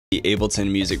The Ableton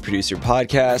Music Producer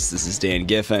Podcast. This is Dan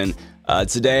Giffen.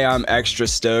 Today I'm extra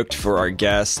stoked for our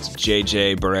guest,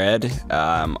 JJ Burred.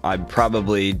 I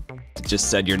probably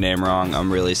just said your name wrong.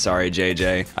 I'm really sorry,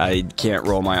 JJ. I can't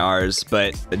roll my R's,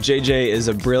 but JJ is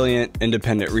a brilliant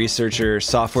independent researcher,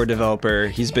 software developer.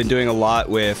 He's been doing a lot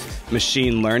with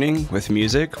machine learning with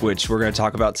music, which we're going to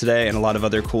talk about today, and a lot of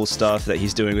other cool stuff that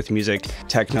he's doing with music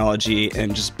technology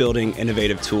and just building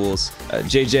innovative tools.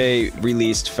 JJ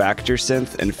released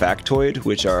FactorSynth and Factoid,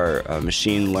 which are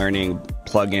machine learning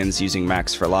plugins using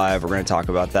Max for Live. We're going to talk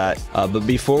about that. But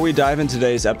before we dive into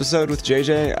today's episode with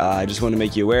JJ, I just want to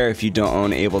make you aware, if you don't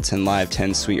own Ableton Live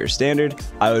 10 Suite or Standard,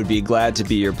 I would be glad to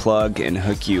be your plug and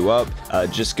hook you up.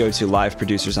 Just go to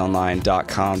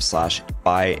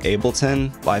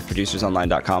liveproducersonline.com/buyableton,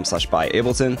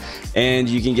 liveproducersonline.com/buyableton, and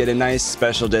you can get a nice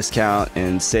special discount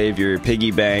and save your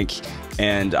piggy bank,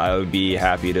 and I would be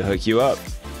happy to hook you up.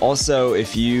 Also,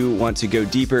 if you want to go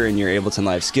deeper in your Ableton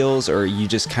Live skills, or you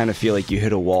just kind of feel like you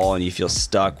hit a wall and you feel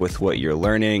stuck with what you're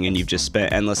learning and you've just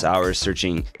spent endless hours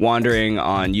wandering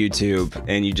on YouTube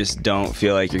and you just don't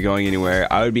feel like you're going anywhere,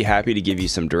 I would be happy to give you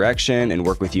some direction and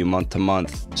work with you month to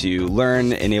month to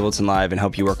learn in Ableton Live and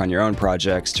help you work on your own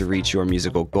projects to reach your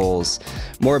musical goals.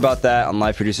 More about that on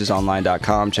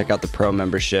liveproducersonline.com. Check out the pro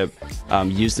membership.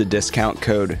 Use the discount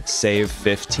code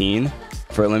SAVE15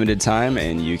 for a limited time,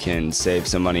 and you can save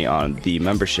some money on the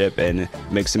membership and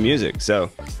make some music.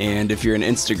 And if you're an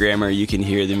Instagrammer, you can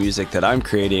hear the music that I'm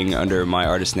creating under my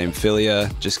artist name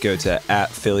Philia. Just go to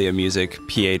 @PhiliaMusic,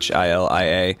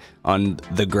 PHILIA, on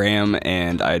the gram,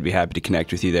 and I'd be happy to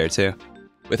connect with you there too.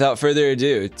 Without further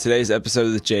ado, today's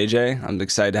episode with JJ. I'm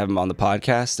excited to have him on the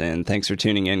podcast, and thanks for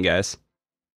tuning in, guys.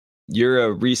 You're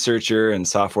a researcher and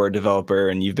software developer,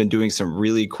 and you've been doing some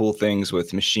really cool things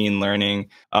with machine learning.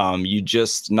 You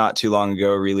just not too long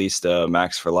ago released a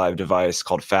Max for Live device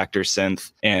called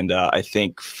FactorSynth, and I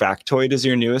think Factoid is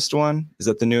your newest one. Is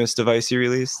that the newest device you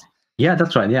released? Yeah,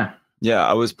 that's right. Yeah. Yeah,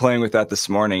 I was playing with that this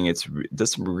morning.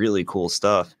 That's some really cool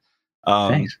stuff.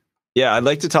 Thanks. Yeah, I'd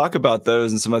like to talk about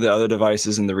those and some of the other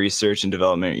devices and the research and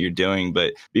development you're doing.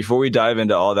 But before we dive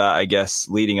into all that, I guess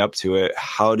leading up to it,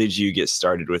 how did you get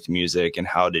started with music, and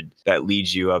how did that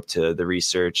lead you up to the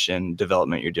research and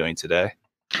development you're doing today?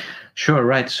 Sure,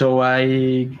 right. So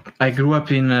I grew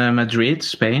up in Madrid,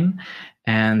 Spain,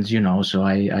 and so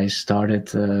I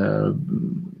started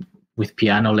with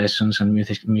piano lessons and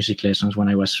music lessons when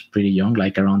I was pretty young,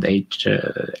 like around age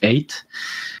 8.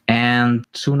 And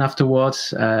soon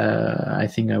afterwards, I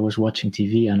think I was watching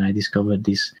TV and I discovered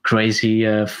this crazy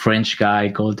French guy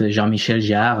called Jean-Michel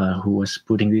Jarre, who was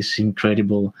putting these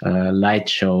incredible light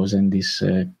shows and these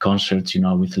concerts,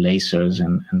 with lasers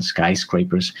and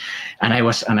skyscrapers. And I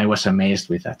was amazed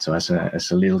with that. So as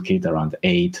a little kid around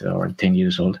 8 or 10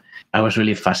 years old, I was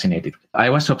really fascinated. I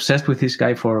was obsessed with this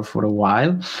guy for a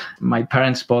while. My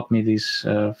parents bought me this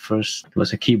first, it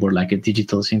was a keyboard, like a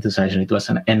digital synthesizer. It was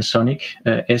an Ensoniq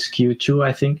SQ2,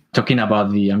 I think.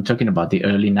 I'm talking about the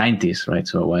early 90s, right?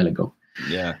 So a while ago.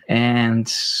 Yeah. And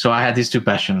so I had these two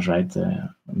passions, right?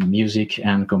 Music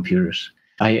and computers.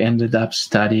 I ended up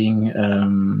studying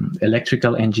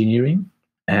electrical engineering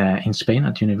in Spain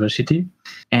at university.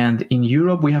 And in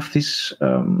Europe, we have this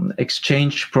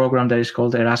exchange program that is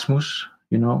called Erasmus,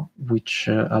 which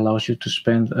allows you to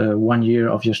spend 1 year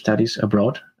of your studies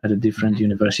abroad at a different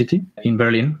university in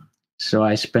Berlin. So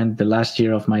I spent the last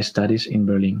year of my studies in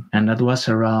Berlin, and that was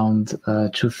around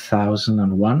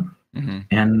 2001. Mm-hmm.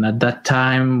 And at that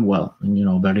time,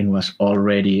 Berlin was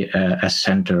already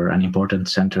an important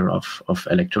center of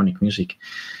electronic music.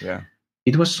 Yeah.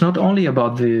 It was not only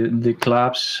about the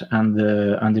clubs and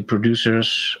the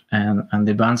producers and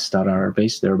the bands that are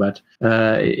based there, but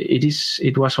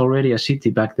it was already a city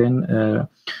back then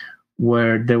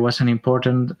where there was an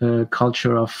important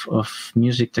culture of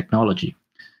music technology.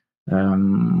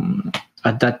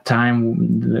 At that time,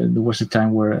 there was a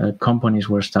time where companies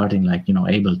were starting, like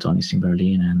Ableton is in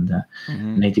Berlin, and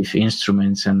Native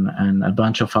Instruments and a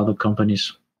bunch of other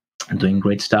companies doing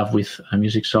great stuff with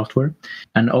music software.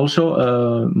 And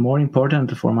also, more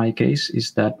important for my case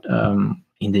is that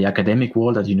in the academic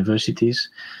world at universities,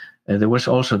 there was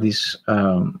also this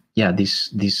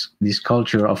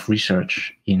culture of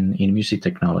research in music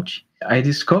technology. I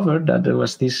discovered that there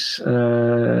was this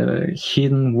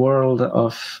hidden world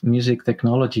of music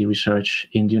technology research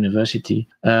in the university,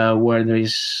 where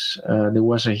there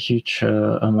was a huge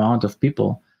amount of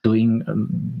people doing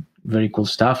very cool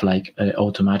stuff like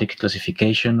automatic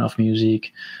classification of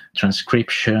music,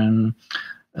 transcription,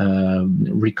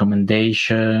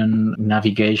 recommendation,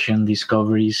 navigation,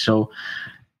 discovery. So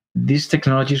these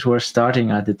technologies were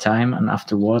starting at the time, and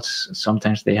afterwards,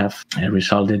 sometimes they have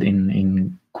resulted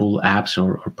in cool apps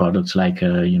or products like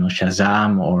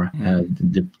Shazam or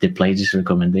the playlist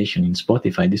recommendation in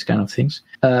Spotify, these kind of things.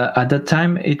 At that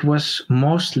time, it was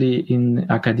mostly in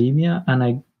academia, and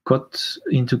I got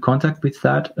into contact with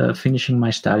that finishing my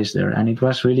studies there, and it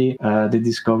was really the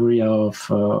discovery of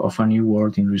a new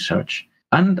world in research.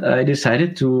 And I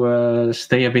decided to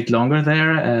stay a bit longer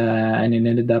there, and it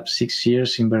ended up 6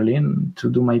 years in Berlin to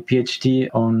do my PhD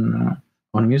on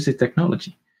music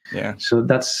technology. Yeah. So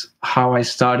that's how I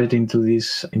started into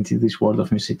this world of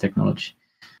music technology.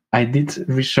 I did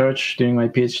research during my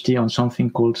PhD on something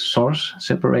called source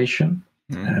separation,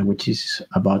 which is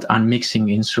about unmixing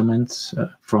instruments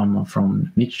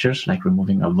from mixtures, like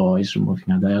removing a voice, removing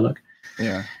a dialogue.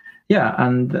 Yeah. Yeah,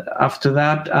 and after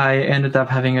that, I ended up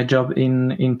having a job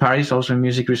in Paris, also in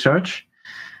music research,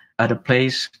 at a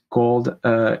place called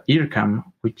IRCAM,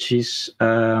 which is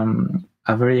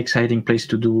a very exciting place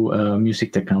to do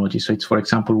music technology. So it's, for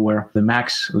example, where the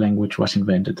Max language was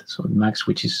invented. So Max,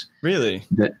 which is really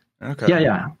okay.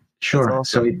 Yeah, sure.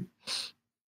 Awesome.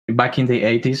 So back in the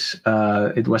 80s,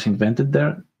 it was invented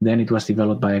there. Then it was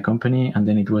developed by a company, and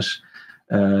then it was,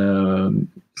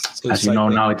 as you know,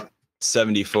 now it.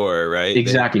 74, right?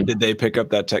 Exactly. Did they pick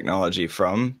up that technology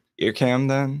from IRCAM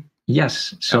then?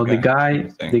 Yes. So the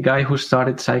guy who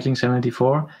started Cycling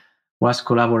 74 was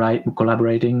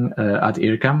collaborating at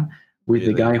IRCAM with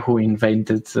the guy who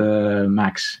invented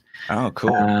Max. Oh,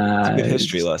 cool. It's a good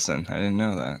history lesson. I didn't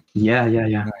know that. Yeah.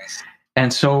 Nice.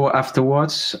 And so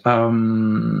afterwards,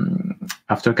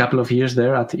 after a couple of years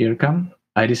there at IRCAM,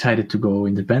 I decided to go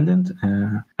independent.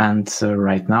 And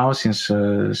right now, since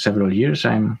several years,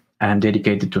 I'm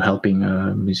dedicated to helping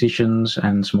musicians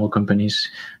and small companies,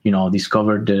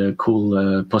 discover the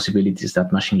cool possibilities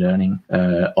that machine learning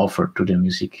offer to the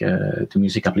music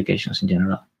applications in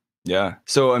general. Yeah.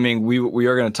 So, I mean, we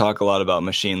are going to talk a lot about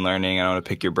machine learning, and I want to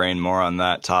pick your brain more on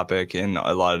that topic in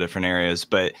a lot of different areas.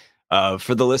 But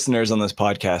for the listeners on this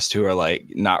podcast who are like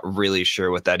not really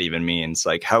sure what that even means,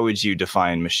 like, how would you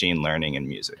define machine learning in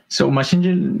music? So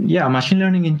machine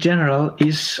learning in general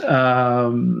is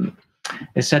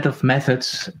a set of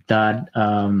methods that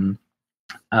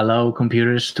allow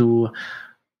computers to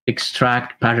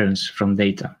extract patterns from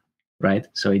data, right?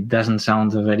 So it doesn't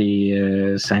sound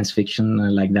very science fiction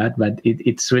like that, but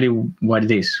it's really what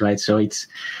it is, right? So it's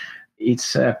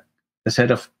a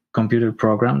set of computer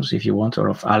programs, if you want, or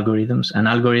of algorithms. An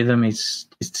algorithm it's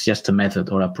just a method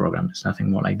or a program. It's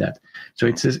nothing more like that. So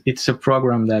it's a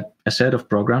set of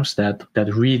programs that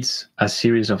reads a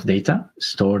series of data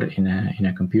stored in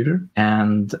a computer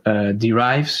and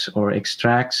derives or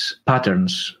extracts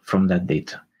patterns from that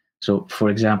data. So, for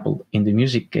example, in the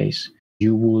music case,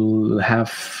 you will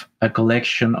have a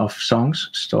collection of songs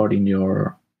stored in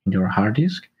your hard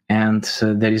disk, and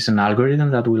there is an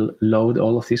algorithm that will load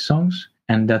all of these songs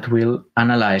and that will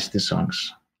analyze the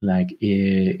songs. Like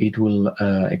it will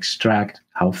extract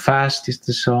how fast is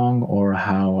the song, or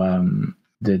how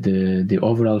the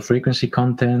overall frequency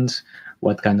content,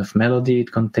 what kind of melody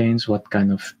it contains, what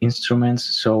kind of instruments.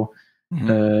 So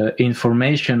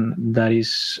information that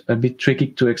is a bit tricky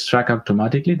to extract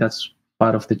automatically. That's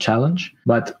part of the challenge.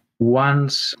 But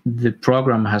once the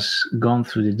program has gone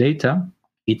through the data,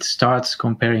 it starts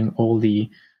comparing all the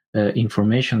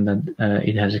information that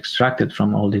it has extracted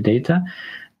from all the data.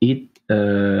 It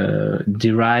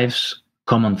derives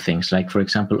common things, like, for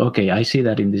example, okay, I see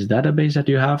that in this database that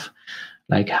you have,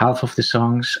 like half of the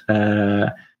songs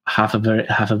have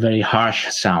a very harsh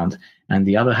sound, and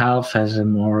the other half has a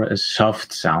more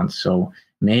soft sound. So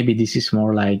maybe this is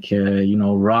more like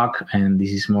rock, and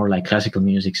this is more like classical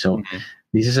music. So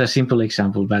this is a simple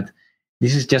example, but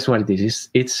this is just what it is.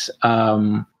 It's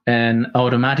an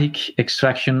automatic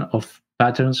extraction of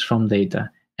patterns from data.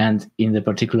 And in the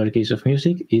particular case of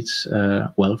music, it's,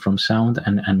 from sound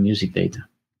and music data.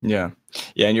 Yeah.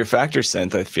 And your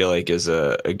FactorSynth, I feel like, is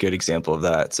a good example of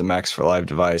that. It's a Max for Live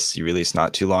device you released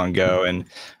not too long ago. And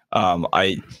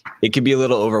it could be a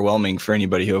little overwhelming for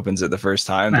anybody who opens it the first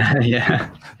time.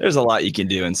 Yeah. There's a lot you can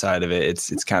do inside of it.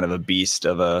 It's kind of a beast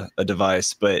of a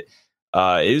device, but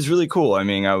it was really cool. I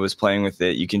mean, I was playing with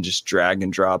it. You can just drag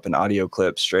and drop an audio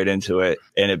clip straight into it,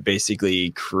 and it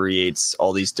basically creates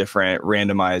all these different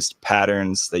randomized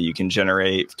patterns that you can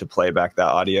generate to play back that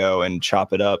audio and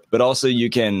chop it up. But also you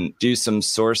can do some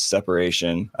source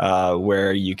separation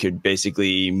where you could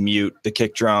basically mute the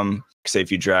kick drum. Say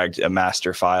if you dragged a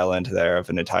master file into there of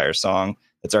an entire song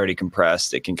that's already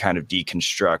compressed, it can kind of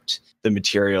deconstruct the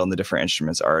material and the different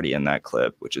instruments already in that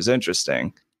clip, which is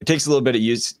interesting. It takes a little bit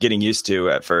of getting used to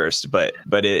at first, but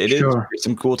it Sure. is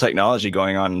some cool technology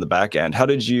going on in the back end. How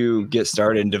did you get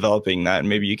started in developing that? And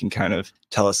maybe you can kind of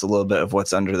tell us a little bit of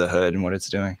what's under the hood and what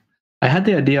it's doing. I had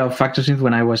the idea of FactorSynth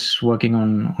when I was working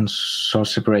on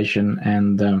source separation,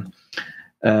 and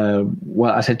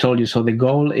well, as I told you, so the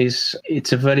goal is,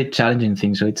 it's a very challenging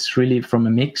thing. So it's really from a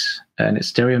mix, a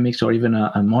stereo mix or even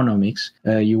a mono mix,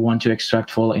 you want to extract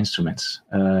full instruments.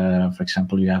 For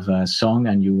example, you have a song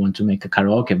and you want to make a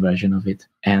karaoke version of it,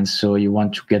 and so you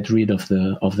want to get rid of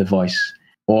the voice.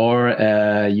 Or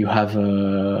you have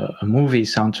a movie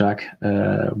soundtrack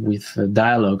with a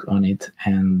dialogue on it,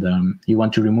 and you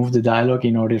want to remove the dialogue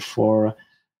in order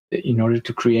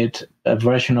to create a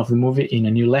version of the movie in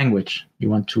a new language. You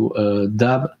want to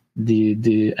dub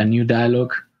a new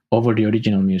dialogue over the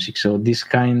original music. So these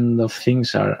kind of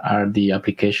things are the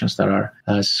applications that are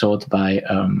sought by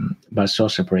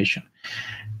source separation.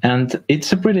 And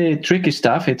it's a pretty tricky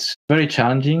stuff. It's very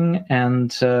challenging,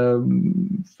 and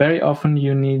very often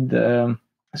you need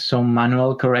some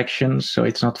manual corrections. So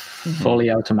it's not fully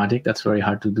automatic. That's very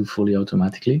hard to do fully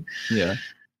automatically. Yeah.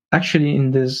 Actually,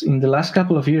 in the last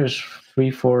couple of years,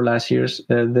 3-4 last years,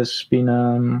 there's been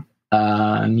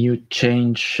a new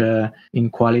change in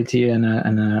quality and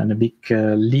a big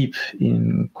leap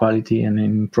in quality and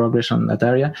in progress on that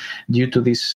area due to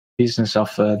this business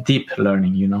of deep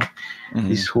learning.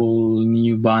 This whole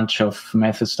new bunch of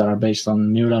methods that are based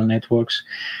on neural networks.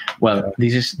 Well,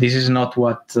 this is not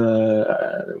what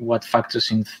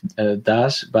FactorSynth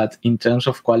does, but in terms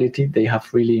of quality, they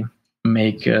have really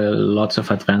make lots of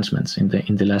advancements in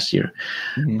the last year.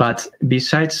 But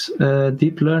besides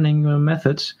deep learning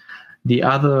methods, the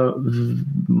other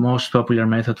most popular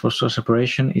method for source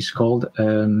separation is called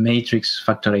matrix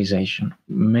factorization.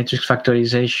 Matrix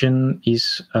factorization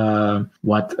is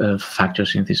what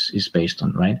FactorSynth is based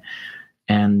on, right?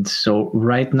 And so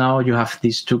right now you have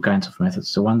these two kinds of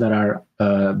methods: the ones that are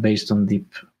based on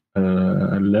deep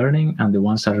learning, and the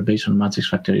ones that are based on matrix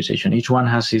factorization. Each one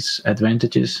has its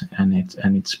advantages and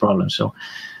its problems. So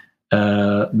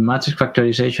matrix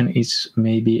factorization is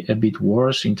maybe a bit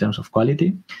worse in terms of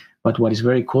quality, but what is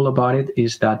very cool about it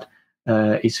is that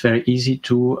it's very easy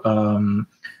to,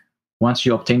 once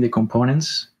you obtain the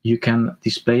components, you can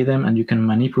display them and you can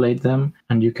manipulate them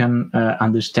and you can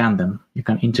understand them. You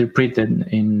can interpret them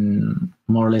in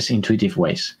more or less intuitive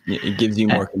ways. It gives you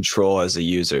more control as a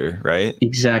user, right?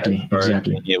 Exactly.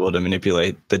 Being able to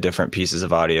manipulate the different pieces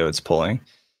of audio it's pulling.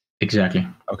 Exactly.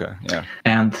 Okay. Yeah.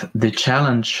 And the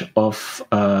challenge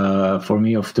for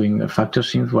me of doing a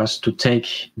FactorSynth was to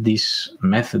take this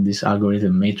method, this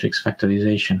algorithm, matrix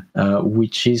factorization,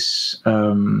 which is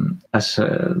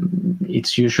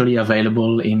it's usually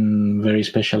available in very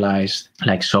specialized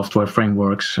like software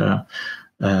frameworks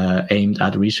aimed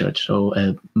at research. So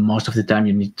most of the time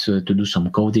you need to do some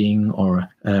coding or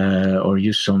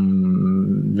use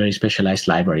some very specialized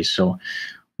libraries. So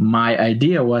my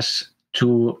idea was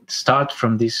to start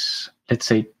from this, let's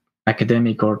say,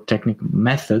 academic or technical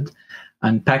method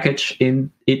and package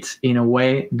it in a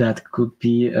way that could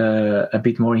be a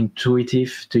bit more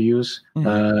intuitive to use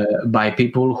by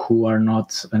people who are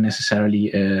not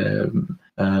necessarily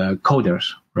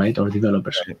coders, right, or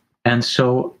developers. Right. And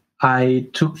so I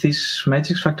took this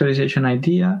matrix factorization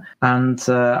idea, and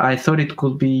I thought it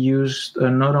could be used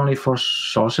not only for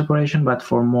source separation, but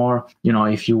for more,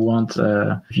 if you want,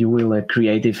 if you will,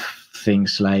 creative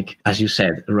things like, as you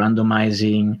said,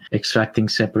 randomizing, extracting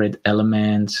separate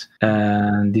elements,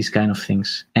 and these kind of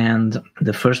things. And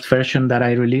the first version that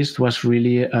I released was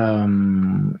really,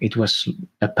 it was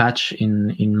a patch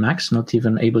in Max, not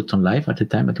even Ableton Live at the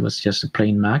time. It was just a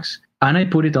plain Max. And I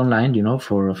put it online,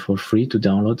 for free to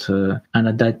download. And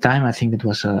at that time, I think it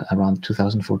was around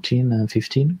 2014 and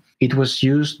 15. It was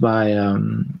used by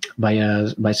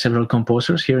several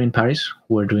composers here in Paris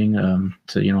who were doing,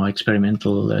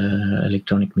 experimental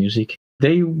electronic music.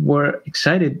 They were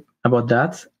excited about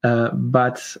that,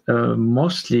 but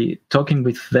mostly talking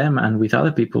with them and with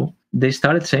other people, they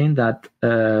started saying that,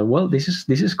 this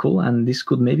is cool, and this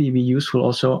could maybe be useful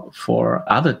also for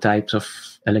other types of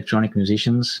electronic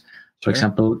musicians. For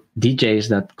example, DJs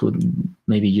that could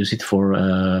maybe use it for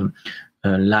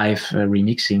live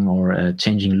remixing or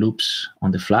changing loops on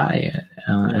the fly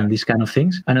and these kind of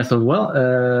things. And I thought,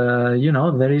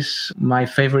 there is my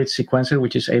favorite sequencer,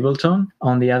 which is Ableton.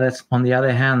 On the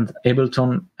other hand,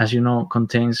 Ableton, as you know,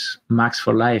 contains Max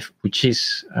for Live, which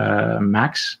is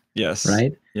Max. Yes.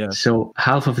 right? Yes. So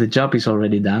half of the job is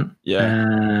already done. Yeah.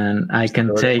 And I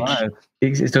can take.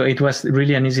 So it was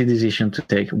really an easy decision to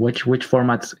take. Which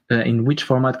format, in which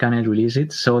format can I release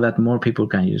it so that more people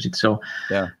can use it? So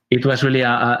yeah, it was really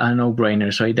a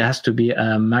no-brainer. So it has to be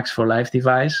a Max for Live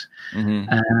device.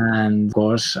 And of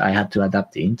course, I had to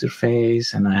adapt the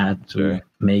interface, and I had to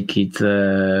make it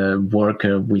work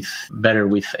better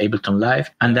with Ableton Live.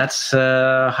 And that's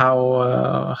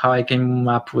how I came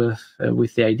up with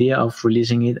the idea of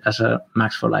releasing it as a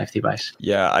Max for Live device.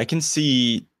 Yeah, I can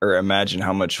see or imagine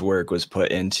how much work was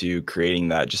put into creating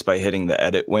that just by hitting the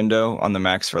edit window on the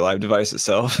Max for Live device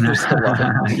itself.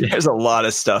 There's a lot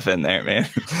of stuff in there, man.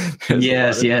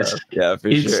 Yes. Yeah, for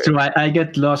it's sure. True. I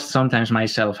get lost sometimes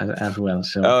myself as well.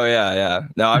 So. Oh yeah.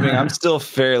 No, I mean, I'm still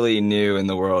fairly new in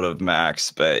the world of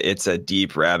Max, but it's a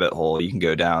deep rabbit hole you can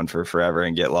go down for forever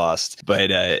and get lost. But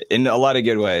in a lot of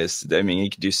good ways. I mean, you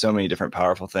can do so many different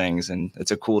powerful things, and it's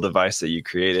a cool device that you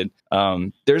created.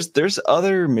 There's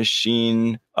other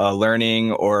machine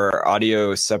learning or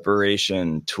audio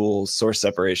separation tools, source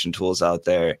separation tools out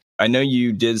there. I know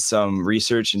you did some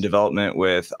research and development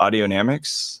with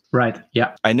Audionamix. Right,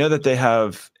 yeah. I know that they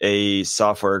have a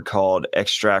software called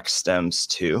Extract Stems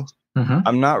 2.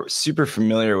 I'm not super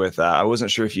familiar with that. I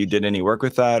wasn't sure if you did any work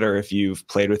with that or if you've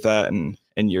played with that, and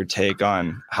your take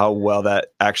on how well that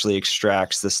actually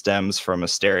extracts the stems from a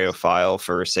stereo file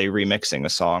for, say, remixing a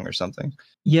song or something.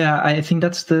 Yeah, I think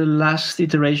that's the last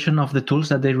iteration of the tools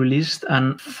that they released.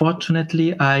 And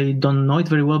fortunately, I don't know it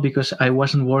very well because I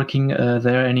wasn't working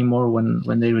there anymore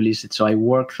when they released it. So I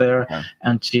worked there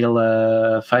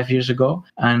until 5 years ago.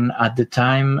 And at the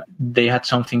time, they had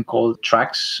something called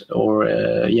Tracks, or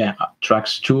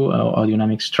Tracks 2,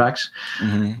 Audionamix Tracks,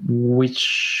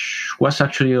 which was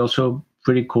actually also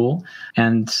pretty cool.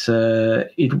 And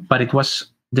it was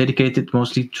dedicated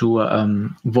mostly to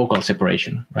vocal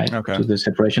separation, right? Okay. To the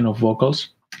separation of vocals.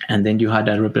 And then you had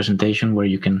a representation where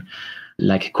you can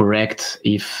like correct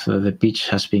if the pitch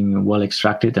has been well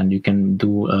extracted, and you can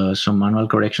do some manual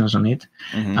corrections on it.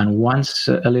 And once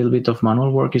a little bit of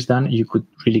manual work is done, you could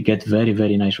really get very,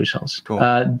 very nice results. Cool.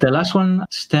 The last one,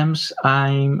 Stems,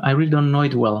 I really don't know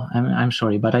it well. I'm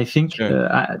sorry, but I think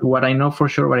what I know for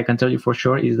sure, what I can tell you for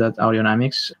sure, is that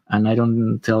Audionamix, and I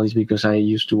don't tell this because I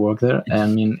used to work there. I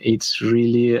mean, it's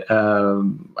really,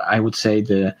 I would say,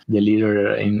 the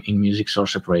leader in music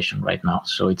source separation right now.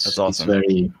 So it's awesome. It's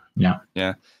very.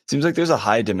 Yeah. Seems like there's a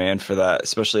high demand for that,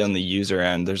 especially on the user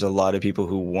end. There's a lot of people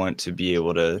who want to be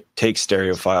able to take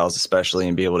stereo files, especially,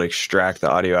 and be able to extract the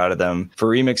audio out of them for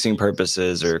remixing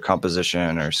purposes or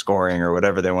composition or scoring or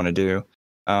whatever they want to do.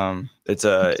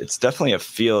 It's definitely a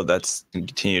field that's going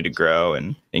to continue to grow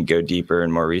and go deeper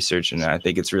and more research. And I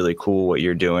think it's really cool what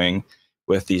you're doing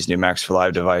with these new Max for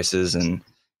Live devices. And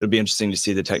it'll be interesting to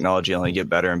see the technology only get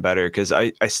better and better, because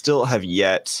I still have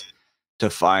yet to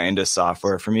find a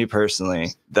software for me personally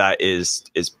that is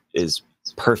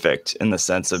perfect in the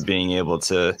sense of being able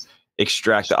to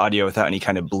extract the audio without any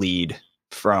kind of bleed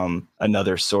from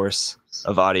another source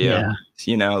of audio. Yeah.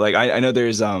 You know, like I know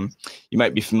there's you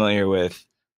might be familiar with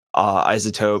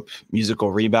Isotope Musical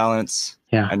Rebalance.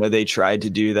 Yeah. I know they tried to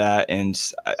do that, and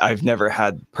I've never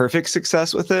had perfect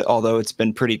success with it, although it's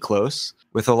been pretty close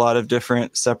with a lot of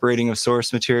different separating of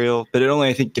source material. But it only,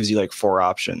 I think, gives you like 4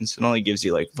 options. It only gives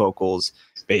you like vocals,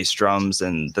 bass, drums,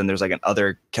 and then there's like an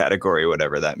other category,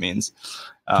 whatever that means.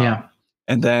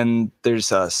 And then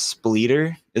there's a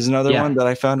Spleeter is another one that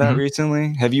I found out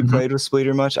recently. Have you played with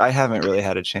Spleeter much? I haven't really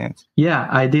had a chance. Yeah,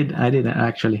 I did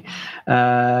actually.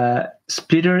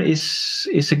 Spleeter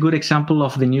is a good example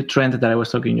of the new trend that I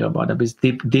was talking to you about. It's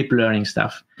deep learning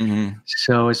stuff.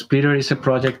 So Spleeter is a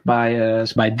project by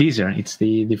Deezer. It's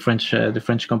the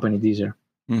French company Deezer.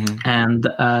 And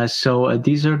so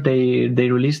Deezer,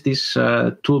 they released this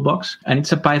toolbox, and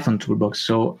it's a Python toolbox.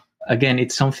 So again,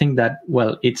 it's something that,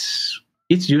 well, it's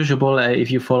usable if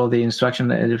you follow the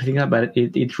instruction and everything, but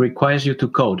it requires you to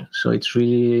code. So it's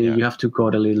really you have to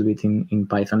code a little bit in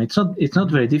Python. It's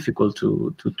not very difficult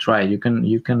to try. You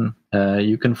can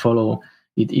follow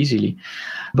it easily.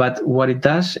 But what it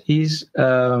does is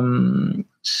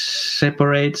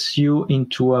separates you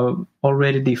into a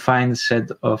already defined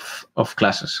set of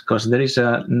classes, because there is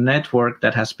a network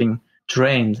that has been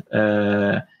trained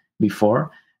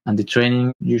before. And the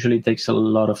training usually takes a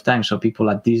lot of time. So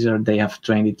people at Deezer, they have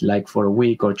trained it like for a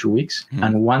week or 2 weeks.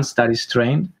 And once that is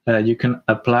trained, you can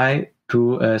apply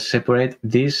to separate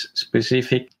these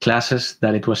specific classes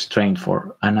that it was trained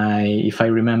for. And if I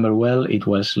remember well, it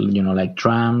was, like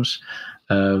drums,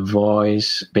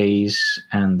 voice, bass,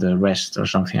 and the rest or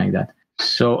something like that.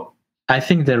 So I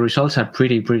think the results are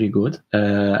pretty good.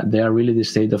 They are really the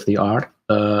state of the art.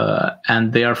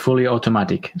 and they are fully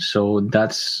automatic. So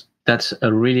that's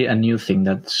really a new thing.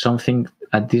 That something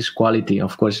at this quality,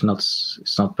 of course,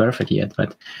 it's not perfect yet,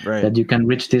 but that you can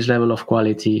reach this level of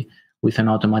quality with an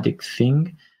automatic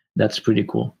thing. That's pretty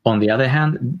cool. On the other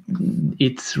hand,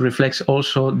 it reflects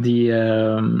also the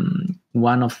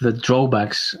one of the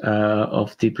drawbacks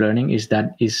of deep learning is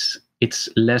that it's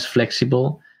less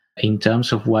flexible in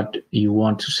terms of what you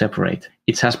want to separate.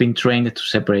 It has been trained to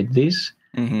separate this,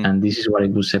 and this is what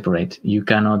it will separate. You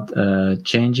cannot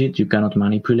change it. You cannot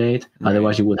manipulate.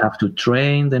 Otherwise, you would have to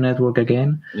train the network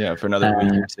again. Yeah, for another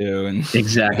week or two. And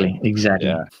exactly.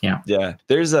 Yeah.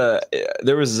 There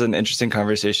was an interesting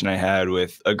conversation I had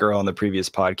with a girl on the previous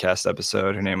podcast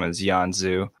episode. Her name was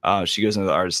Yanzu. She goes under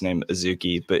the artist name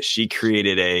Azuki, but she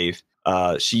created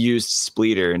she used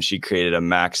Spleeter and she created a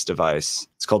Max device.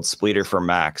 It's called Spleeter for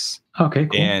Max. Okay,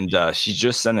 cool. And she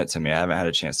just sent it to me. I haven't had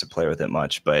a chance to play with it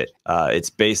much, but it's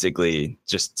basically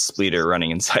just Spleeter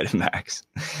running inside of Max.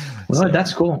 Well,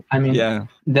 that's cool. I mean,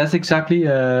 that's exactly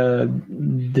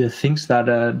the things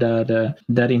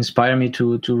that inspire me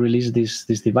to release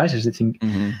these devices. I think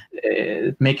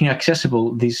making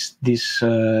accessible these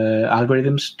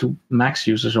algorithms to Max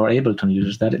users or Ableton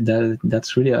users,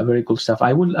 that's really a very cool stuff.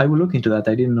 I will look into that.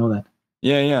 I didn't know that.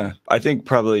 Yeah. I think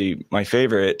probably my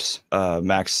favorite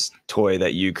Max toy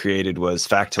that you created was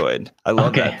Factoid. I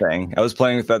love that thing. I was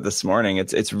playing with that this morning.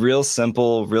 It's real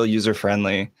simple, real user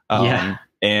friendly.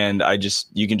 And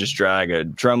you can just drag a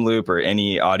drum loop or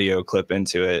any audio clip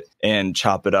into it and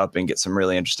chop it up and get some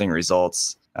really interesting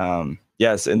results.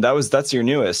 Yes, and that's your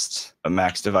newest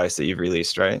Max device that you've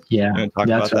released, right? Yeah, you talk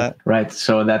about that? Right.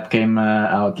 So that came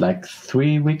out like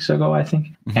 3 weeks ago, I think.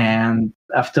 And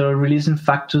after releasing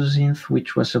FactorSynth,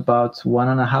 which was about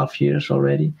 1.5 years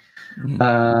already,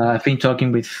 I've been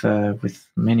talking with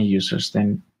many users.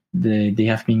 Then they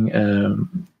have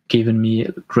been given me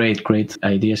great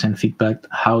ideas and feedback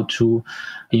how to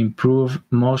improve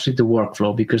mostly the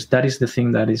workflow, because that is the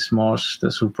thing that is most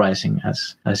surprising,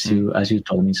 as you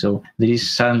told me. So there is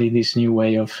suddenly this new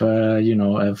way of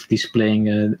of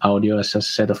displaying audio as a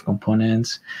set of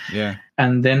components. Yeah,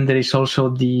 and then there is also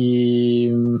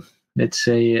the let's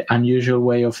say unusual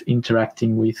way of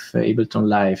interacting with Ableton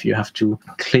Live. You have to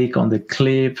click on the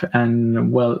clip,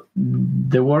 and well,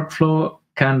 the workflow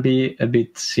can be a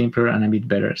bit simpler and a bit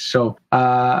better. So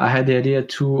I had the idea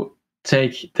to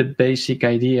take the basic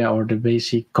idea or the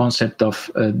basic concept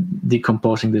of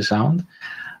decomposing the sound,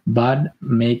 but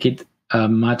make it a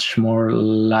much more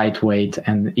lightweight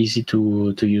and easy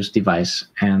to use device.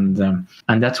 And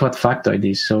that's what Factoid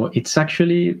is. So it's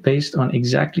actually based on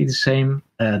exactly the same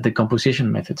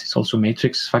decomposition methods. It's also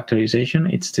matrix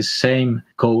factorization. It's the same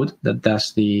code that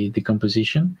does the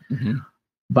decomposition.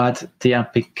 But the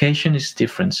application is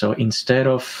different. So instead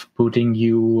of putting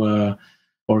you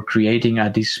or creating a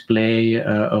display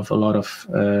of a lot of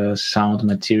sound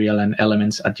material and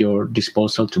elements at your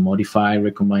disposal to modify,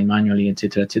 recombine manually,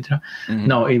 etc.,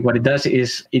 no, what it does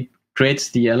is it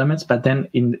creates the elements, but then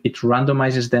it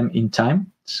randomizes them in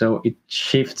time. So it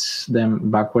shifts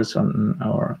them backwards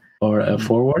or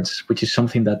forwards, which is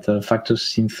something that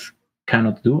FactorSynth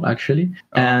cannot do actually.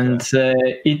 And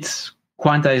it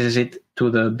quantizes it to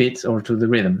the beat or to the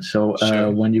rhythm. So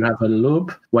when you have a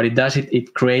loop, what it does,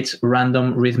 it creates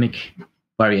random rhythmic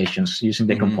variations using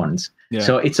the components.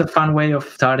 So it's a fun way of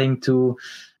starting to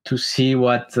see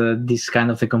what this kind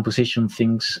of the composition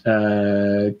things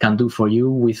can do for you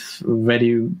with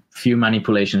very few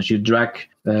manipulations. You drag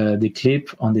the clip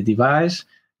on the device,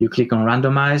 you click on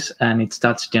randomize, and it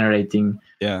starts generating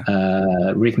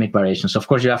rhythmic variations. Of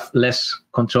course, you have less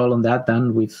control on that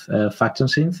than with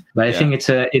FactorSynth, but I think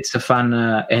it's a fun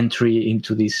entry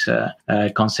into this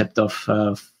concept of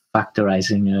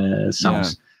factorizing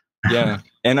sounds. Yeah.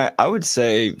 And I would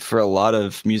say for a lot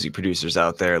of music producers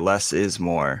out there, less is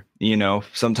more. You know,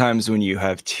 sometimes when you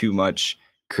have too much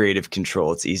creative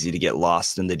control, it's easy to get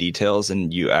lost in the details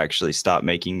and you actually stop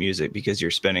making music because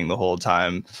you're spending the whole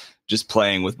time just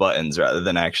playing with buttons rather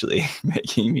than actually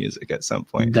making music at some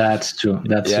point. That's true.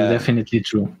 That's definitely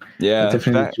true. Yeah, that's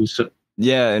definitely true. So,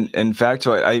 and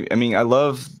Factoid, I mean, I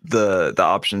love the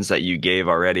options that you gave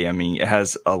already. I mean, it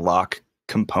has a lock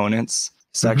components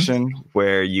section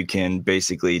where you can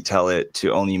basically tell it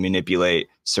to only manipulate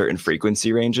certain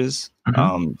frequency ranges.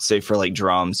 Say for like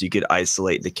drums, you could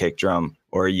isolate the kick drum,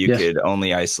 or you could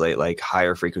only isolate like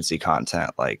higher frequency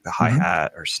content like the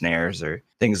hi-hat or snares or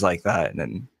things like that. And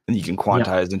then and you can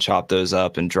quantize and chop those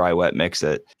up and dry wet mix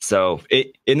it. So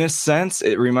it, in a sense,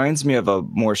 it reminds me of a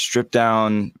more stripped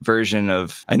down version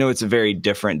of, I know it's a very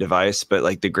different device, but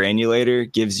like the granulator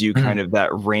gives you kind of that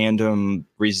random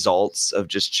results of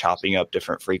just chopping up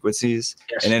different frequencies.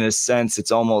 Yes. And in a sense,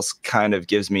 it's almost kind of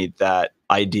gives me that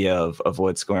idea of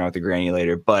what's going on with the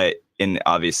granulator, but in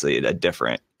obviously a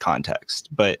different context.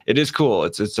 But it is cool.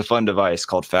 It's a fun device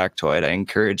called Factoid. I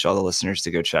encourage all the listeners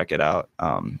to go check it out.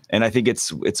 And I think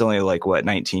it's only like what,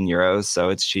 19 euros, so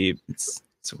it's cheap. It's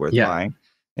worth buying.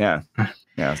 Yeah,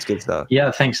 it's good stuff.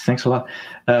 Yeah, thanks a lot.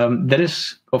 There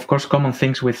is of course common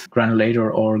things with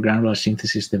granulator or granular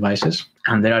synthesis devices,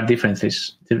 and there are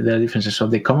differences. So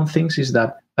the common things is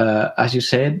that, as you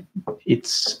said,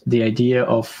 it's the idea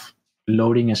of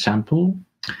loading a sample,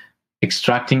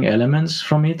 extracting elements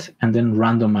from it, and then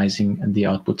randomizing the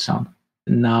output sound.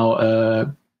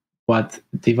 Now, what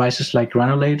devices like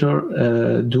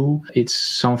granulator do, it's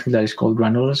something that is called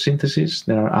granular synthesis.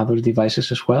 There are other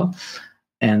devices as well.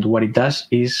 And what it does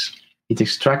is it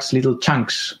extracts little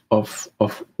chunks of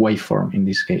waveform in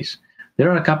this case.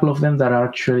 There are a couple of them that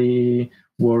actually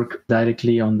work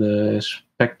directly on the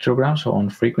spectrogram, so on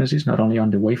frequencies, not only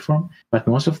on the waveform, but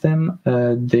most of them,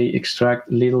 they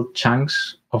extract little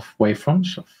chunks of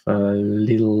waveforms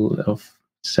of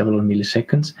several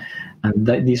milliseconds, and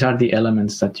these are the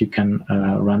elements that you can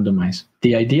randomize.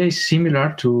 The idea is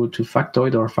similar to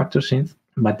Factoid or FactorSynth,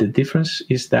 but the difference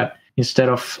is that instead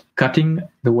of cutting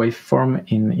the waveform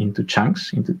into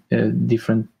chunks, into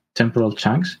different temporal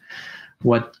chunks,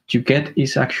 what you get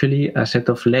is actually a set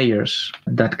of layers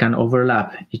that can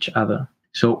overlap each other.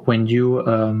 So when you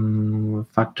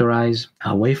factorize a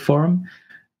waveform,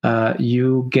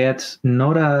 you get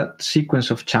not a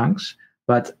sequence of chunks,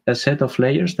 but a set of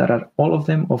layers that are all of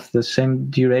them of the same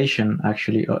duration,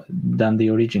 actually, than the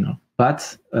original.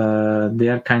 But they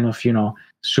are kind of,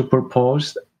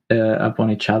 superposed upon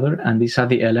each other, and these are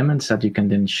the elements that you can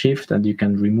then shift and you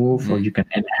can remove or you can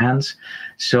enhance.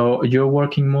 So you're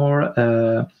working more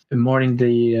in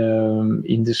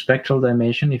the spectral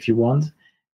dimension, if you want,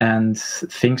 and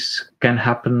things can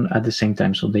happen at the same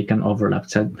time, so they can overlap.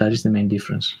 That is the main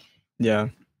difference. Yeah,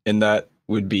 and that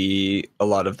would be a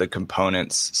lot of the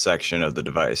components section of the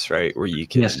device, right? Where you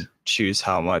can choose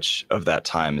how much of that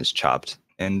time is chopped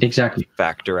and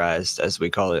factorized, as we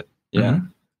call it. Yeah,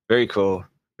 very cool.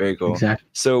 Very cool. Exactly.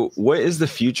 So what is the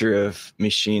future of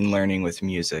machine learning with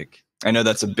music? I know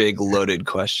that's a big loaded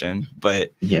question,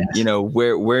 but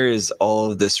where is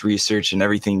all of this research and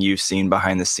everything you've seen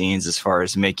behind the scenes as far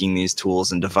as making these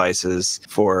tools and devices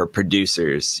for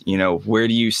producers? Where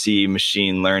do you see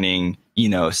machine learning,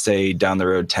 say down the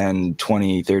road 10,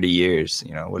 20, 30 years?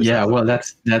 Well,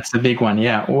 that's a big one.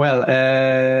 Yeah. Well,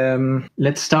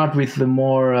 let's start with the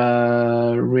more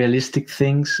realistic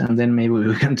things, and then maybe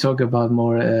we can talk about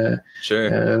more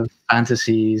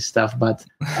fantasy stuff. But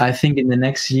I think in the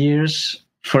next years,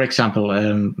 for example,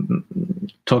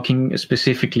 talking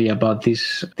specifically about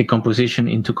this decomposition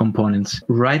into components.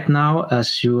 Right now,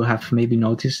 as you have maybe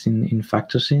noticed in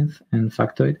FactorSynth and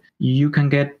Factoid, you can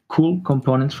get cool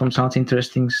components from some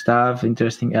interesting stuff,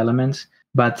 interesting elements,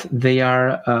 but they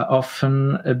are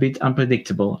often a bit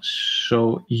unpredictable.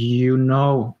 So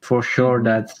for sure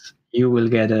that you will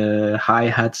get a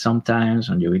hi-hat sometimes,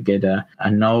 and you will get a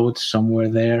note somewhere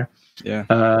there. Yeah.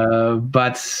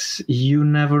 But you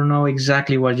never know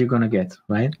exactly what you're going to get,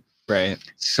 right? Right.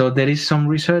 So there is some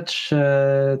research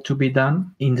to be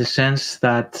done, in the sense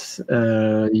that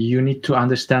you need to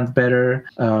understand better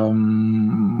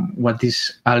what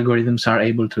these algorithms are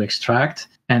able to extract.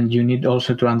 And you need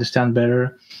also to understand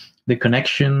better the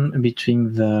connection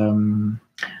between the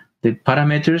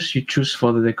parameters you choose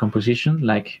for the decomposition.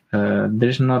 Like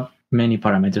there's not many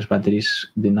parameters, but there is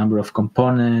the number of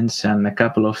components and a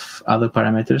couple of other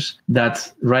parameters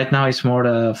that right now is more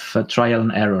of a trial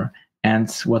and error.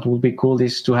 And what would be cool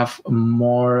is to have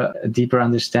more deeper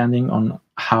understanding on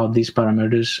how these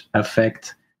parameters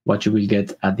affect what you will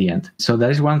get at the end. So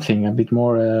that is one thing, a bit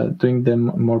more doing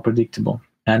them more predictable.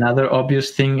 Another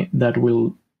obvious thing that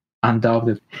will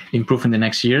undoubtedly improve in the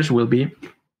next years will be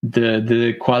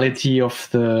the quality of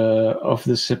the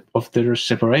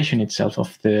separation itself,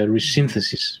 of the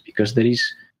resynthesis, because there is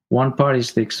one part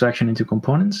is the extraction into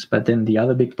components, but then the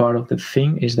other big part of the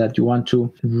thing is that you want to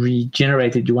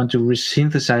regenerate it, you want to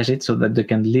resynthesize it so that they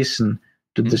can listen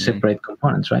to the separate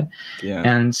components, right? Yeah.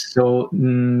 And so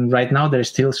right now there's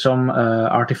still some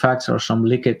artifacts or some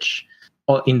leakage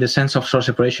in the sense of source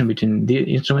separation between the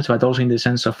instruments, but also in the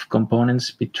sense of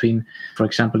components between, for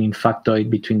example, in Factoid,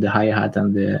 between the hi-hat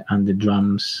and the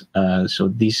drums. So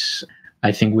these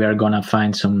I think we are gonna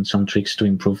find some tricks to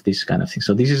improve this kind of thing.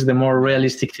 So this is the more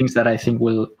realistic things that I think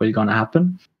will gonna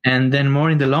happen. And then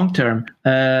more in the long term,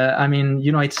 I mean,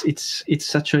 you know, it's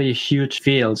such a huge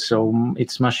field. So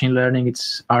it's machine learning,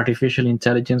 it's artificial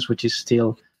intelligence, which is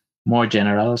still more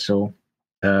general. So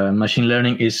machine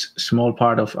learning is a small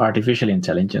part of artificial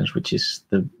intelligence, which is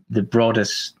the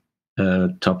broadest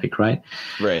topic, right?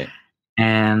 Right.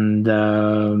 And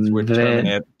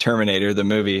Terminator, the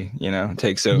movie, you know,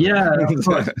 takes over. Yeah, of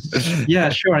course. Yeah,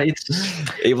 sure. It's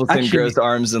Ableton actually grows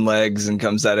arms and legs and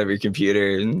comes out of your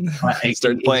computer and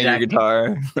starts playing your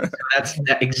guitar. That's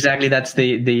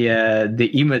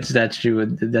the image that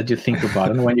you think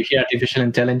about. And when you hear artificial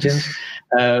intelligence,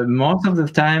 most of the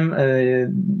time,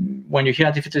 when you hear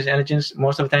artificial intelligence,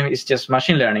 most of the time it's just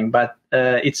machine learning. But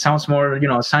it sounds more, you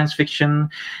know, science fiction,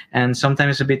 and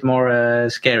sometimes a bit more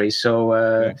scary. So.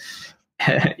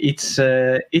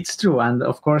 It's true, and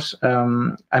of course,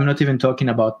 I'm not even talking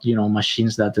about, you know,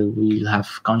 machines that will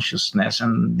have consciousness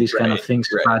and these kind of things,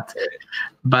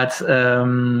 but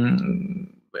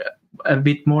a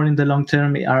bit more in the long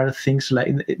term are things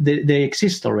like they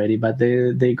exist already, but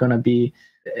they're gonna be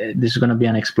there's gonna be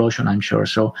an explosion, I'm sure.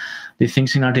 So the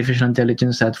things in artificial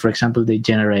intelligence that, for example, they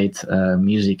generate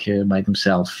music by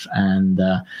themselves and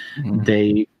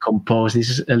they compose. This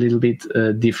is a little bit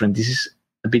different. This is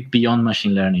a bit beyond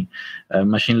machine learning.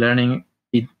 Machine learning,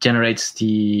 it generates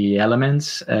the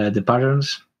elements, the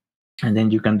patterns, and then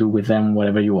you can do with them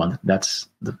whatever you want. That's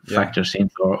the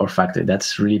FactorSynth or Factoid.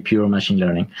 That's really pure machine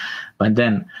learning. But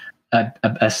then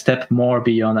a step more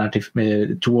beyond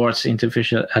towards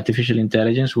artificial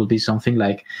intelligence will be something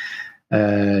like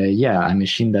a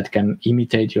machine that can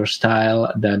imitate your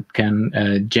style, that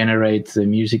can generate the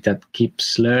music that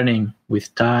keeps learning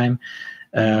with time.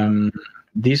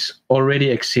 This already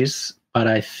exists, but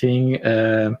I think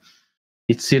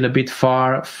it's still a bit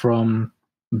far from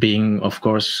being, of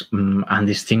course,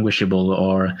 undistinguishable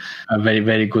or a very,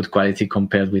 very good quality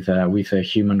compared with a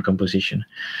human composition.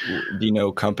 Do you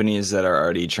know companies that are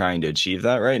already trying to achieve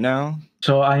that right now?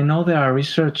 So I know there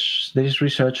is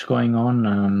research going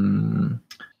on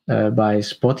by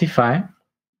Spotify.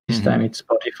 This time it's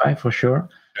Spotify for sure.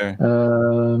 Sure.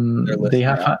 They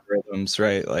have algorithms,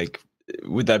 right? Like,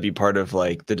 would that be part of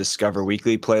like the Discover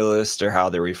Weekly playlist, or how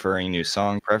they're referring new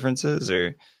song preferences?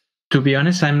 Or, to be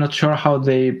honest, I'm not sure how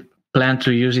they plan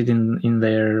to use it in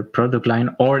their product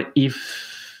line, or if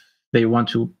they want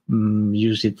to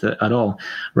use it at all.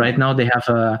 Right now, they have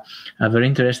a very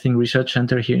interesting research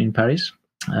center here in Paris,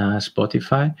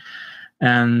 Spotify,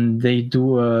 and they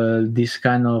do this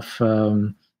kind of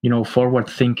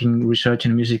forward-thinking research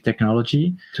in music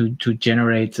technology to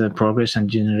generate progress and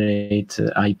generate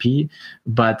IP.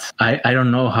 But I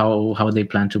don't know how they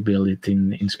plan to build it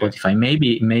in Spotify.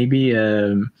 Maybe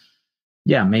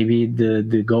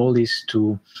the goal is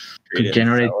to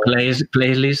generate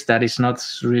playlists that is not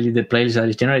really the playlist that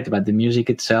is generated, but the music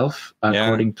itself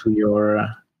according to your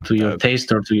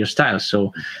taste or to your style.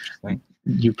 So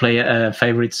you play a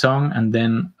favorite song, and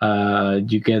then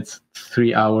you get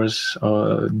 3 hours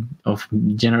of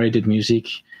generated music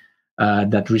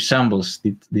that resembles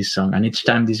this song. And each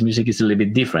time this music is a little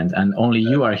bit different, and only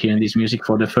you are hearing this music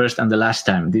for the first and the last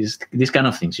time. These kind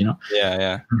of things, you know?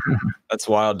 Yeah. That's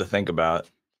wild to think about.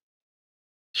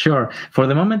 Sure. For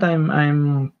the moment,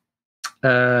 I'm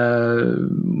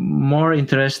more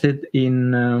interested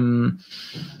in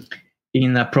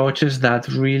approaches that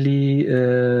really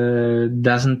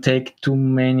doesn't take too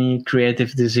many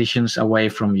creative decisions away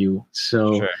from you.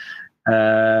 So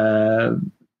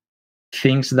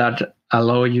things that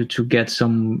allow you to get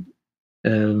some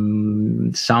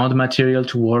sound material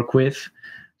to work with,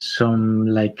 some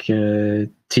like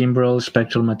timbral,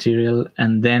 spectral material,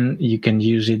 and then you can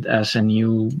use it as a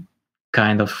new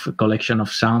kind of collection of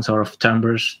sounds or of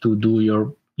timbres to do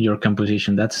your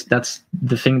composition. That's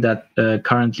the thing that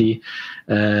currently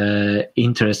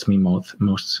interests me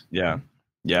most. Yeah.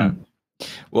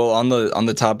 Well, on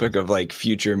the topic of like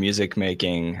future music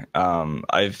making,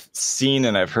 I've seen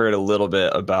and I've heard a little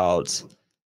bit about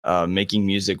making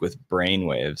music with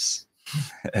brainwaves.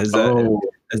 Has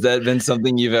that been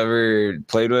something you've ever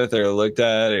played with or looked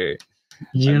at? Or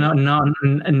no,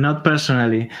 not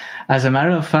personally. As a matter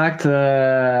of fact,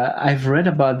 I've read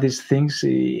about these things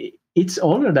it's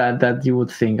older that you would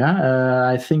think. Huh?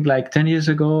 I think like 10 years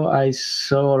ago, I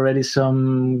saw already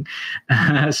some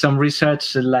some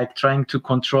research like trying to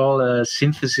control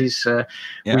synthesis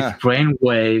with brain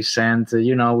waves and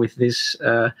with this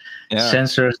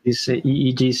sensors, these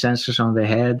EEG sensors on the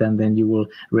head, and then you will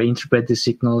reinterpret the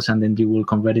signals, and then you will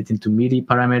convert it into MIDI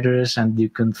parameters, and you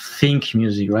can think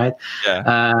music, right?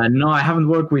 No, I haven't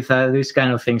worked with these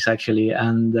kind of things actually,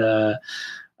 and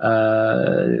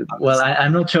well,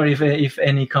 I'm not sure if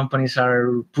any companies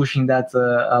are pushing that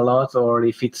a lot, or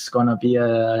if it's gonna be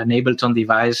an Ableton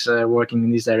device working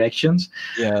in these directions.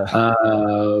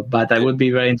 But I would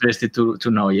be very interested to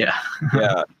know. Yeah.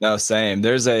 No, same.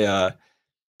 There's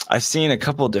I've seen a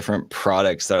couple different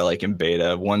products that are like in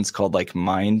beta. One's called like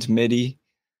Mind MIDI,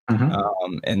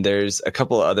 and there's a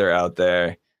couple other out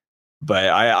there, but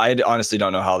I honestly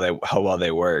don't know how well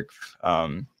they work.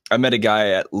 I met a guy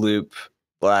at Loop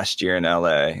last year in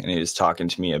LA, and he was talking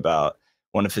to me about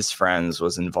one of his friends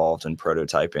was involved in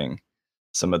prototyping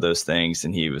some of those things,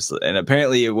 and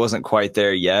apparently it wasn't quite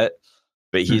there yet,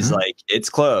 but he's like, it's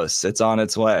close, it's on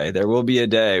its way. There will be a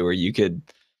day where you could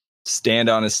stand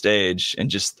on a stage and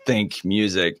just think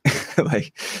music.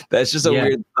 Like, that's just a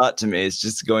weird thought to me. It's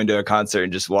just going to a concert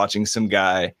and just watching some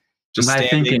guy just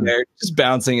standing there, just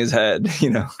bouncing his head,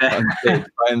 on stage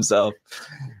by himself.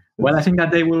 Well, I think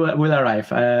that day will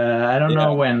arrive. I don't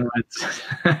know when, but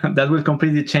that will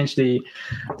completely change the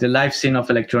live scene of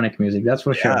electronic music. That's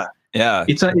for sure.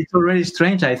 It's already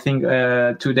strange, I think,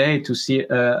 today to see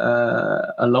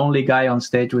a lonely guy on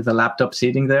stage with a laptop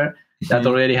sitting there. That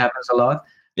already happens a lot.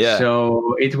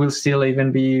 So it will still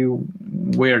even be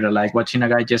weirder, like watching a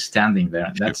guy just standing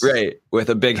there. That's right, with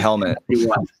a big helmet.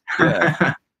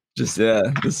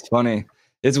 It's funny.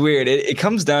 It's weird. It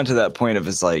comes down to that point of,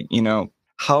 it's like,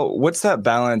 what's that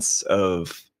balance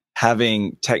of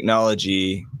having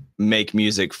technology make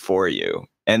music for you,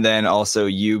 and then also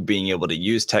you being able to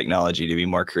use technology to be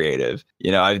more creative?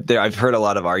 I've heard a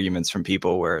lot of arguments from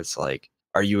people where it's like,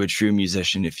 are you a true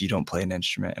musician if you don't play an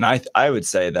instrument? And I would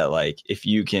say that, like, if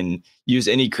you can use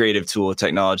any creative tool with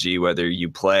technology, whether you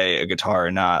play a guitar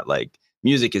or not, like,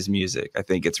 music is music. I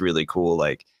think it's really cool,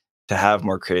 like, to have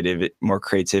more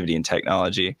creativity in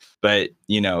technology. But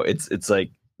it's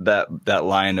like that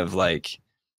line of, like,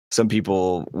 some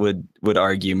people would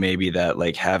argue maybe that,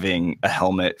 like, having a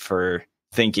helmet for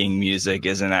thinking music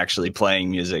isn't actually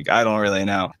playing music. I don't really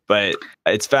know, but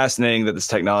it's fascinating that this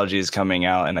technology is coming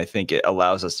out, and I think it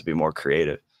allows us to be more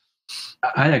creative.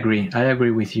 I agree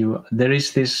with you. There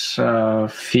is this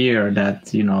fear that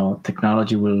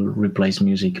technology will replace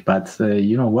music, but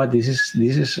you know what? This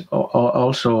is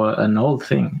also an old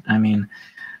thing. I mean,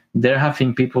 there have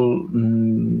been people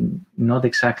not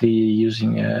exactly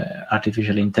using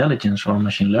artificial intelligence or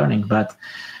machine learning, but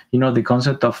the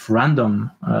concept of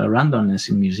randomness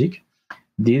in music.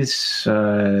 This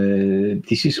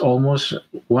is almost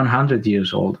 100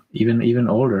 years old, even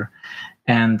older,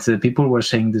 and people were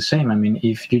saying the same. I mean,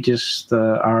 if you just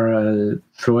are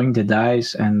throwing the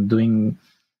dice and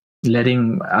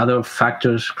letting other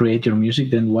factors create your music,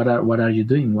 then what are you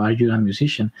doing? Why are you a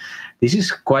musician? This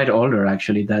is quite older,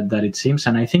 actually, that it seems,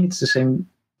 and I think it's the same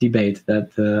debate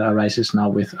that arises now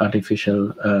with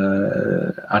artificial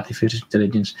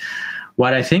intelligence.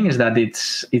 What I think is that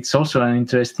it's also an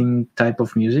interesting type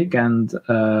of music, and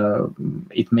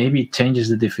it maybe changes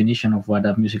the definition of what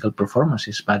a musical performance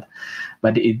is, but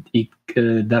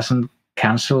it doesn't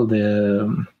cancel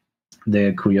the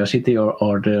curiosity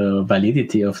or the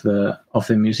validity of the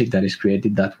music that is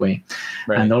created that way.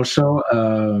 And also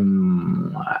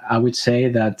I would say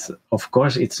that, of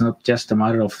course, it's not just a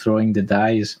matter of throwing the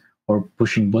dice or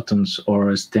pushing buttons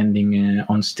or standing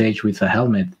on stage with a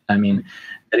helmet. I mean,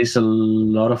 there is a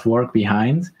lot of work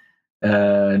behind,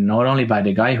 not only by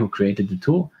the guy who created the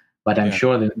tool, but I'm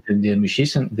sure that the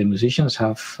musicians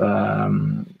have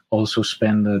also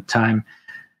spent the time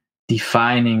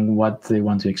defining what they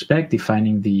want to expect,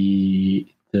 defining the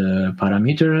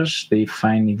parameters,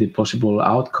 defining the possible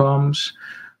outcomes.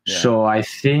 So I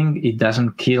think it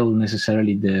doesn't kill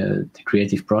necessarily the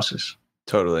creative process.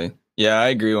 Totally. Yeah, I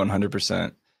agree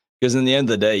 100%. Because in the end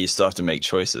of the day, you still have to make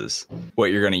choices.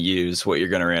 What you're going to use, what you're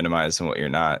going to randomize, and what you're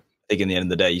not. I think in the end of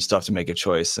the day, you still have to make a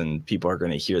choice, and people are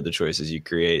going to hear the choices you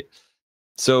create.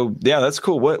 So yeah, that's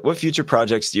cool. What future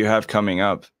projects do you have coming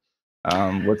up?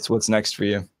 What's next for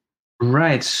you?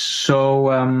 Right. So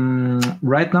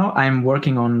right now I'm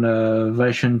working on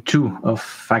version 2 of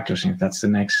FactorSynth. That's the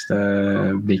next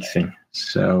big thing.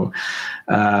 So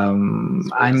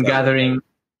I'm gathering.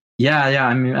 Yeah.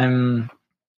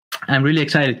 I'm really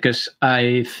excited because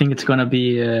I think it's gonna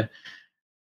be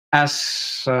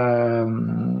as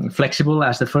flexible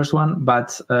as the first one,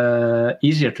 but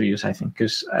easier to use, I think,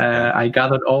 because I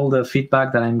gathered all the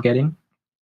feedback that I'm getting.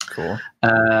 Cool.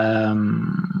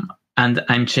 And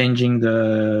I'm changing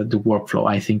the workflow,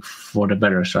 I think, for the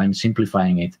better. So I'm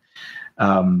simplifying it.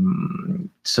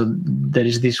 So there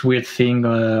is this weird thing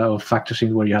of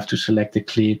FactorSynth where you have to select the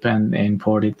clip and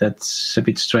import it. That's a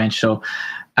bit strange. So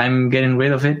I'm getting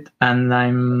rid of it, and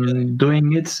I'm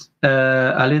doing it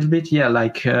a little bit,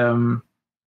 like a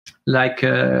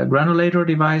granulator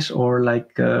device, or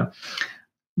like if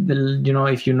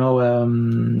you know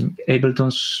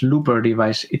Ableton's looper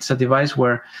device. It's a device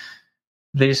where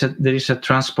there is a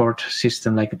transport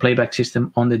system, like a playback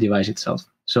system, on the device itself.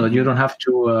 So you don't have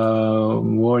to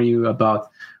worry about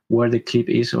where the clip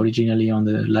is originally on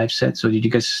the live set. So you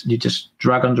just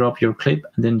drag and drop your clip,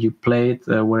 and then you play it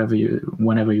whenever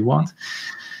you want,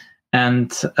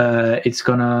 and it's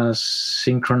gonna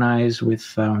synchronize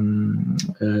with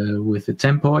the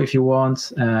tempo if you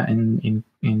want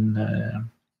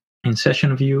in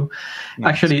session view. Nice.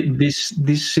 Actually, this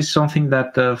is something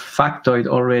that Factoid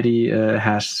already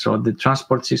has. So the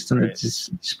transport system, right, this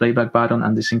playback button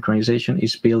and the synchronization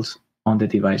is built on the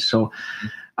device. So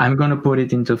I'm going to put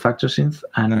it into FactorSynth,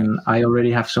 and nice. I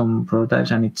already have some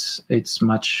prototypes, and it's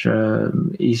much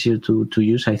easier to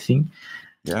use, I think.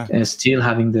 Yeah. Still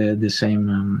having the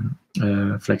same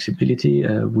flexibility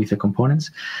with the components.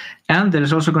 And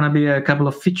there's also going to be a couple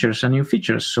of new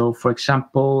features. So, for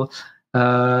example,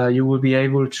 you will be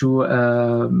able to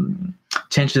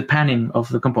change the panning of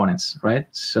the components, right?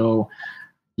 So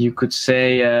you could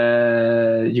say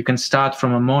you can start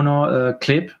from a mono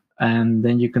clip, and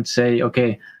then you can say,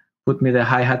 okay, put me the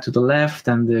hi-hat to the left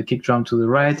and the kick drum to the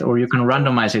right, or you can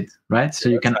randomize it, right? So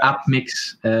you can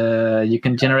up-mix, you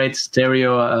can generate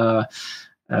stereo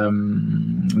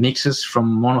mixes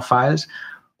from mono files.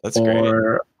 That's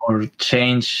great. Or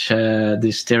change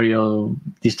the stereo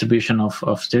distribution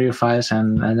of stereo files,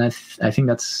 and I think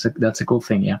that's a cool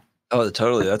thing, yeah. Oh,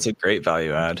 totally. That's a great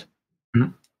value add. Mm-hmm.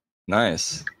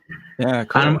 Nice. Yeah,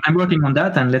 cool. I'm working on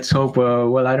that, and let's hope.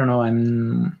 Well, I don't know.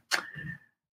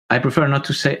 I prefer not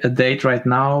to say a date right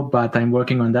now, but I'm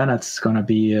working on that. That's gonna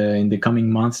be in the coming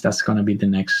months. That's gonna be the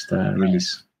next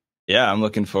release. Yeah, I'm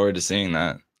looking forward to seeing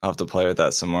that. I'll have to play with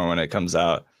that some more when it comes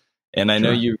out. And I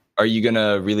know you. Are you going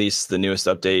to release the newest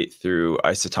update through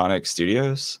Isotonic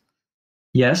Studios?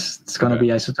 Yes, it's going to be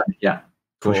Isotonic. Yeah,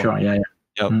 cool. For sure. Yeah.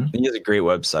 Yep. Mm-hmm. He has a great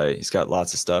website. He's got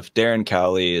lots of stuff. Darren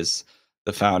Cowley is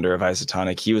the founder of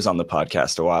Isotonic. He was on the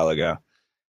podcast a while ago.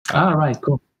 Right.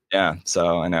 Cool. Yeah.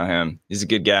 So I know him. He's a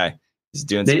good guy. He's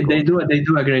doing. They do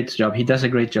a great job. He does a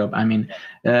great job. I mean,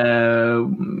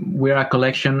 we're a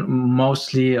collection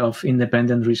mostly of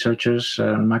independent researchers,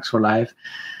 Max for Life.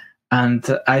 And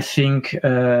I think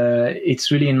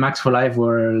it's really in Max for Life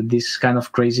where these kind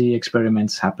of crazy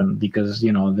experiments happen, because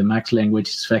the Max language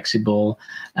is flexible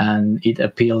and it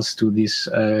appeals to these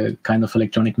kind of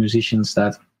electronic musicians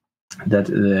that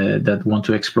want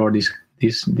to explore these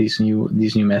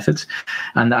new methods.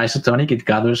 And Isotonic, it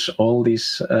gathers all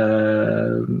this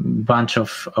bunch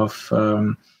of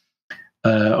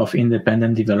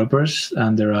independent developers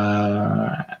under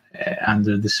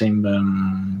the same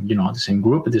the same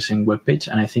group, the same webpage,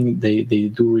 and I think they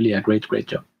do really a great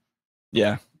job.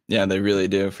 Yeah, they really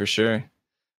do, for sure.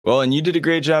 Well, and you did a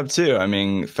great job too. I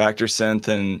mean, FactorSynth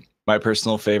and my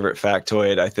personal favorite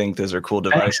Factoid, I think those are cool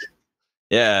devices. Thanks.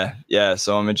 Yeah.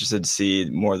 So I'm interested to see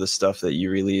more of the stuff that you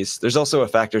release. There's also a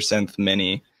FactorSynth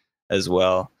Mini as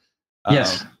well.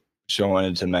 Yes. Which I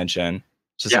wanted to mention.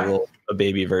 Just a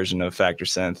baby version of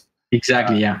FactorSynth.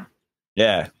 Exactly. Yeah.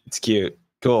 Yeah, it's cute.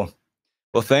 Cool.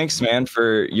 Well, thanks, man,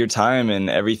 for your time and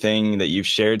everything that you've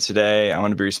shared today. I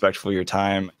want to be respectful of your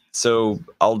time. So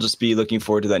I'll just be looking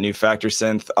forward to that new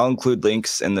FactorSynth. I'll include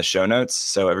links in the show notes.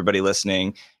 So everybody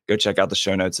listening, go check out the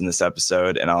show notes in this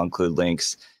episode, and I'll include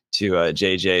links to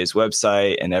JJ's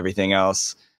website and everything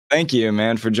else. Thank you,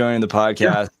 man, for joining the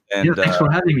podcast. Yeah. And thanks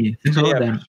for having me. Thanks a lot,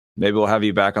 Dan. Maybe we'll have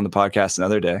you back on the podcast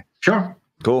another day. Sure.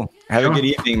 Cool. Have a good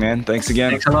evening, man. Thanks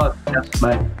again. Thanks a lot. Yeah,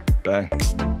 bye. Bye.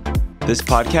 This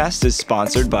podcast is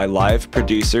sponsored by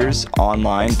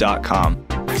liveproducersonline.com,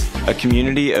 a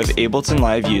community of Ableton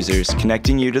Live users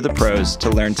connecting you to the pros to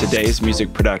learn today's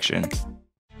music production.